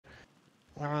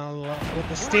With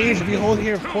the stage we hold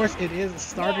here, of course, it is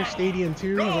Starter Stadium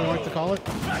 2, as I like to call it.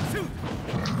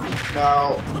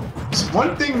 Now,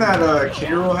 one thing that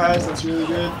K.Rool has that's really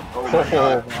good. Oh my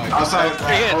god! Outside of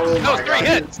that, oh my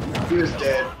god, he was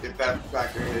dead if that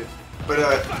factor hit.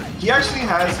 But he actually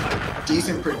has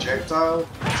decent projectile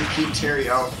to keep Terry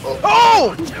out.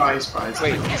 Oh! He's fine. He's fine.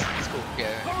 Wait, he's cool.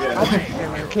 Yeah.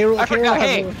 Yeah. K.Rool, I forgot.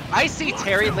 Hey, I see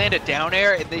Terry land a down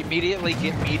air and they immediately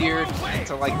get meteored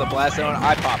into like the blast zone.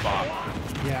 I pop off.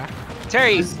 Yeah.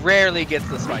 Terry rarely gets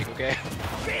the spike. Okay.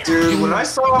 Dude, when I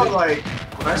saw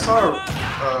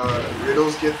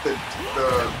Riddles get the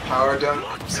power dunk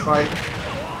spike,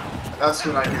 that's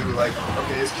when I knew like,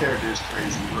 okay, his character is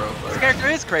crazy, bro. His character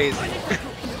is crazy.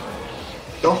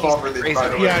 Don't fall for this, by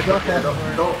the way. Yeah, don't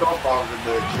fall for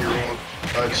the K.Rool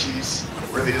cheese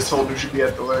where they just told him should be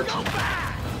at the ledge.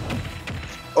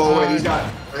 Oh, and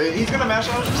he's gonna mash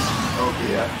out.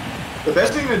 Okay, yeah. The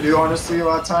best thing to do, honestly, a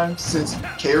lot of times, since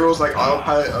K.Rool's like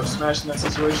autopilot up smash in that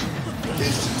situation,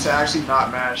 is to actually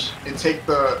not mash and take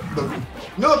the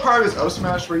the part of his up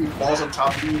smash where he falls on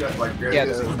top of you that like barely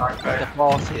doesn't knock back. The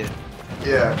false hit.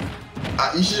 Yeah,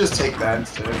 you should just take that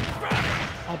instead.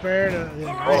 Up air to,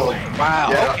 yeah. Oh wow.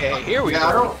 Yeah. Okay, here we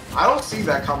go. I don't see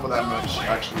that combo that much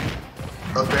actually.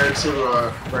 Up air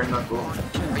to right knuckle.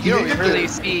 You don't even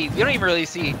really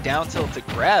see down tilt to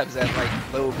grabs at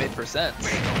like low mid percents.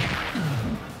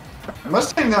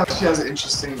 Mustaine now actually has an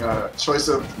interesting choice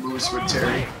of moves with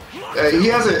Terry. He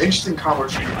has an interesting combo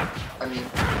tree. I mean,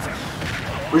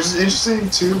 which is interesting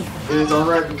too in his own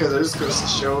right because it just goes to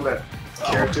show that his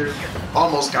character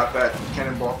almost got that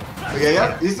cannonball. But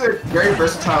yeah, he's a very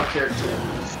versatile character.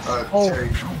 Terry.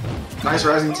 Nice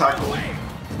rising tackle.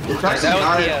 It's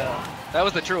actually that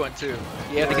was the true one too.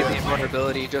 You had to get the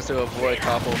invulnerability just to avoid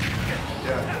Kople.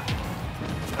 Yeah.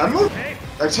 That move,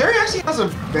 Terry actually has a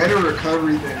better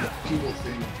recovery than people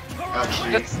think.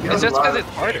 Actually, it's just because it's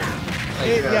harder.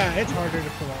 Yeah, it's harder to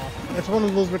pull off. It's one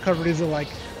of those recoveries that, like,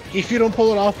 if you don't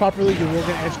pull it off properly, you will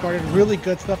get edge guarded. Really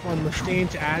good stuff on Mustaine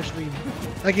to actually,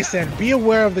 like you said, be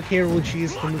aware of the K.Rool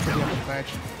cheese to move to the upper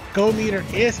fetch. Go meter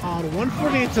is on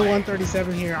 148 to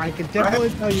 137 here. I can definitely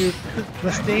tell you,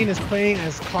 Mustaine is playing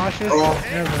as cautious as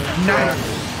ever.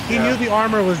 Nice. He knew the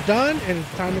armor was done, and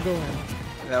it's time to go in.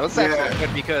 That was actually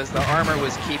good because the armor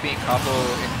was keeping Kople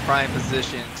in prime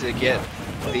position to get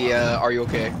the are you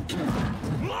okay?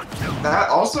 That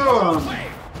also,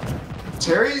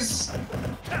 Terry's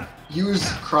used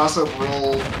cross-up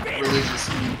roll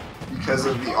religiously because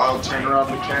of the auto turnaround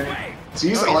mechanic. So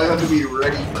you always have to be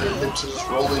ready for them to just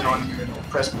roll in on you and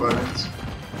press buttons.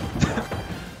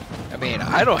 I mean,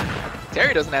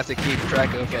 Terry doesn't have to keep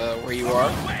track of where you are.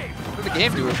 Let the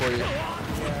game do it for you.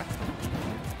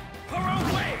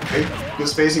 Good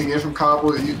spacing again from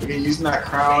Kople, again using that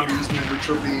crown, using the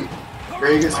neutral B.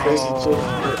 Very good spacing for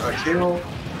K.Rool.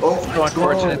 Oh, so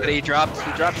unfortunate that he dropped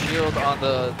shield on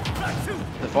the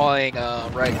falling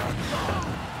right.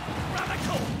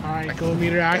 Alright, go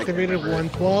meter activated,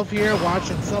 112 here, watch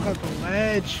himself at the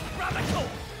ledge.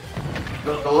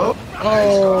 Hello?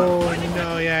 Oh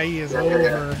no, yeah, he is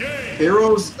over.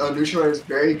 K.Rool's neutral is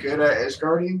very good at edge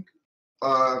guarding.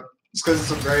 It's because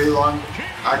it's a very long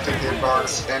active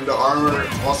hitbox, and the armor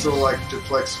also like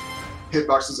deflects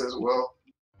hitboxes as well.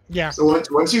 Yeah. So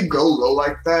once you go low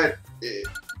like that,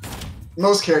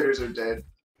 most characters are dead.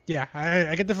 Yeah,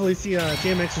 I can definitely see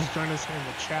JMX is joining us here in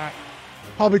the chat.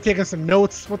 Probably taking some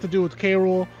notes what to do with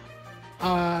K.Rool.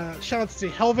 Shoutouts to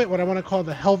Helvet, what I want to call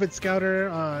the Helvet Scouter.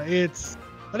 It's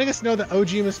letting us know that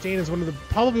OG-Mustaine is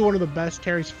probably one of the best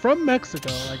carries from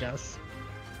Mexico, I guess.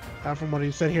 From what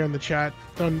he said here in the chat.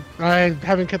 I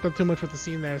haven't kept up too much with the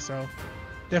scene there, so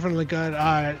definitely good.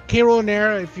 K.Rool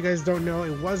Nair, if you guys don't know,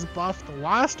 it was buffed the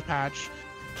last patch,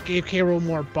 which gave K.Rool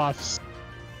more buffs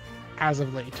as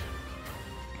of late.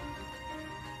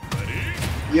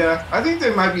 Yeah, I think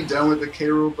they might be done with the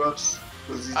K.Rool buffs.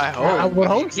 I would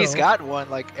hope so. He's got one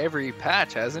like every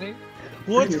patch, hasn't he?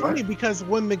 Well, it's funny because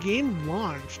when the game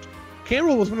launched,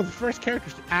 K.Rool was one of the first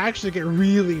characters to actually get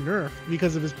really nerfed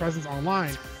because of his presence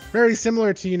online. Very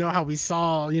similar to, how we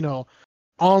saw,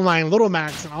 online Little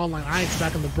Max and online Ike's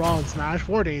back in the Brawl and Smash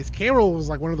 4 days. K.Rool was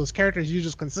like one of those characters you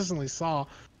just consistently saw,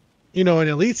 in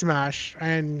Elite Smash,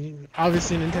 and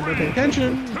obviously Nintendo paid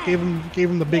attention, gave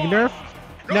him the big nerf.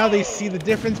 Now they see the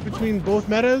difference between both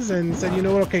metas and said, you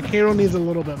know what, okay, K.Rool needs a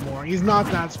little bit more. He's not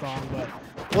that strong, but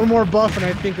one more buff, and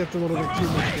I think that's a little bit too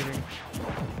much giving.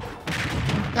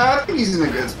 I think he's in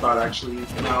a good spot, actually.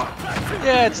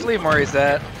 Yeah, it's leave where he's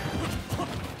at.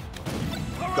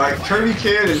 Like Kirby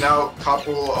Kid and now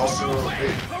Kople also,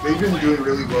 they've been doing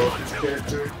really well with his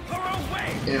character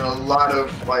in a lot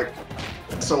of like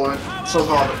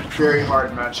so-called very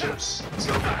hard matchups.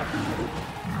 So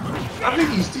I think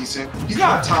he's decent. He's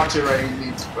not top tier right he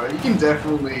needs, but he can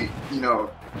definitely, you know,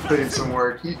 put in some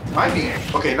work. He might be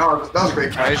okay. No, that was a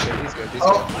great catch. He's good.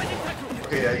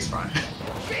 Okay, yeah, he's fine.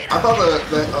 I thought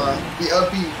the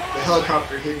upbeat, the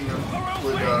helicopter hitting him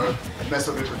would mess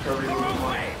up his recovery a little bit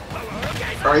more.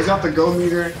 Alright, he's off the go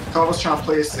meter. Kople's trying to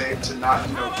play it safe to not,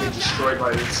 you know, get destroyed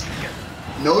by this.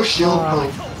 No shield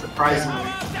poke, surprisingly.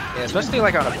 Yeah, especially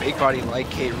like on a big body like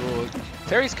K.Rool.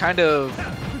 Terry's kind of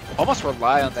almost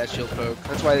rely on that shield poke.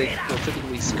 That's why they'll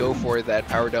typically go for that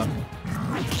power dump.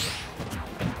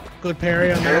 Good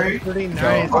parry on that. Pretty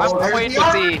nice. I'm waiting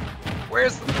to see where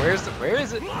is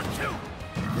it?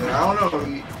 Yeah, I don't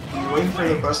know. He's waiting for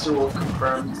the Buster Wolf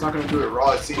confirm. He's not gonna do it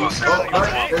raw, it seems. Oh,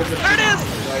 there it is!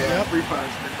 Yeah, free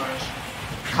punish.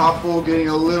 Kople getting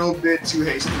a little bit too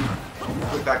hasty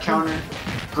with that counter.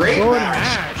 Great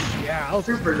match. Yeah,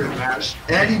 Super good match.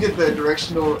 And he did the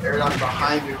directional air dodge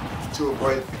behind him to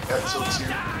avoid episode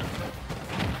 2.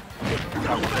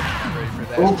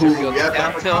 Oh, yeah,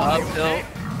 down tilt, up tilt.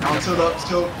 Down tilt, up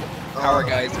tilt. Power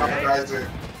guys.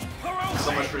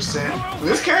 So much %.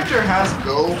 This character has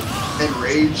go and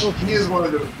rage. He is one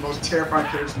of the most terrifying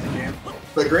characters in the game.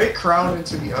 But great crown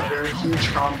into the up air, huge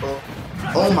combo.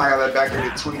 Oh my god, that back air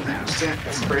did 23%.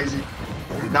 That's crazy.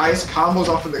 Nice combos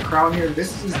off of the crown here.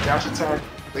 This is his dash attack,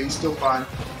 but he's still fine.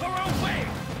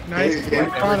 Nice. And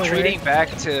retreating back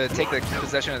to take the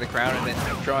possession of the crown and then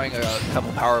throwing a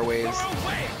couple power waves.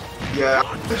 Yeah,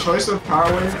 the choice of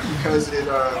power wave because it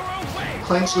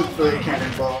clinks with the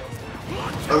cannonball.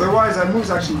 Otherwise, that move's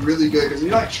actually really good because he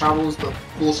like travels the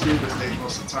full screen of the stage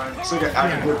most of the time. It's like an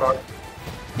active bar.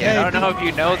 Yeah, I don't know if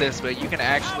you know this, but you can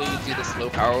actually do the slow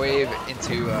power wave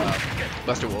into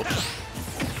Buster Wolf.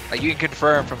 Like you can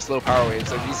confirm from slow power wave.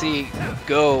 So if you see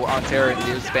Go on Terra and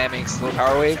they're spamming slow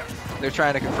power wave, they're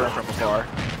trying to confirm from afar.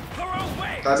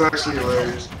 That's actually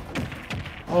hilarious.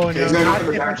 Oh, okay, no, not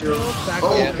the back row.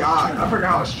 Oh god, I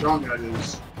forgot how strong that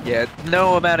is. Yeah,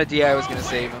 no amount of DI was gonna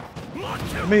save him.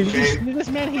 I mean, you see this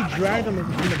man, he dragged him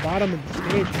from the bottom of the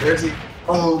stage. There's he.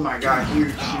 Oh my god,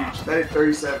 huge. That is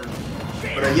 37.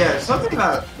 But yeah, something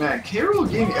that, man, K.Rool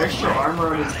getting extra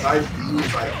armor on his side B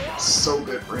is like so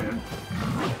good for him.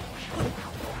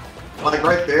 Like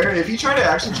right there, if he tried to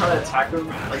attack him,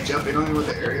 like jump in on him with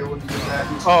the aerial when he did that.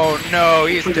 Oh no,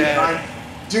 he's dead.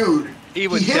 Dude, he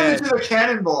hit him into the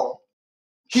cannonball.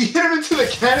 He hit him into the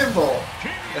cannonball.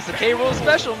 That's the K.Rool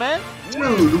special, man.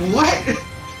 Dude, what?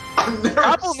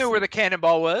 Kople knew where the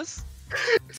cannonball was.